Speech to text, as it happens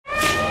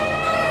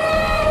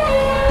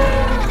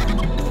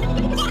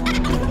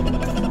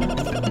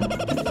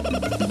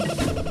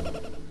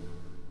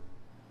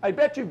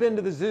bet you've been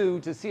to the zoo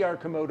to see our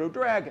Komodo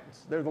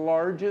dragons. They're the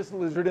largest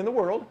lizard in the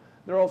world.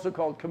 They're also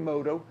called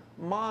Komodo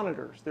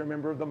monitors. They're a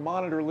member of the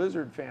monitor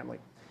lizard family.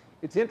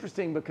 It's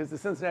interesting because the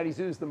Cincinnati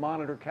Zoo is the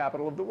monitor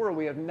capital of the world.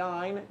 We have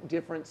 9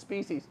 different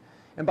species.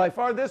 And by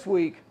far this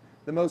week,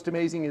 the most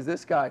amazing is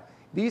this guy.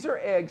 These are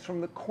eggs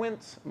from the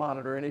Quince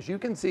Monitor, and as you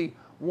can see,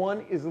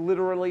 one is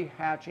literally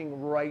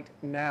hatching right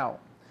now.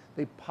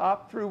 They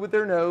pop through with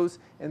their nose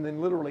and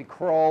then literally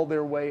crawl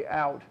their way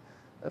out.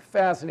 A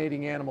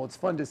fascinating animal. It's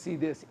fun to see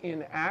this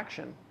in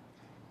action.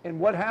 And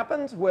what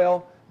happens?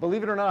 Well,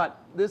 believe it or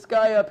not, this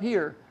guy up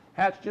here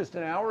hatched just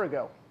an hour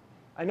ago.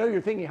 I know you're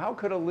thinking, how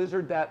could a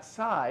lizard that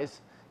size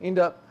end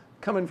up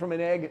coming from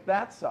an egg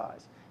that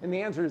size? And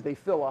the answer is they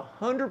fill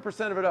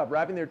 100% of it up,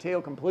 wrapping their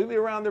tail completely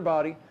around their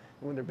body.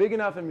 And when they're big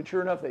enough and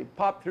mature enough, they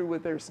pop through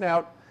with their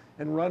snout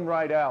and run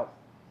right out.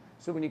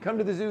 So when you come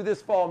to the zoo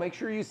this fall, make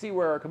sure you see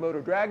where our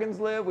Komodo dragons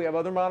live. We have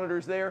other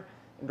monitors there.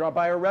 And drop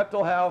by our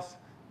reptile house.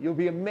 You'll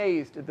be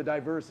amazed at the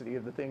diversity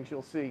of the things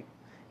you'll see.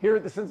 Here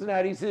at the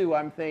Cincinnati Zoo,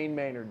 I'm Thane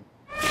Maynard.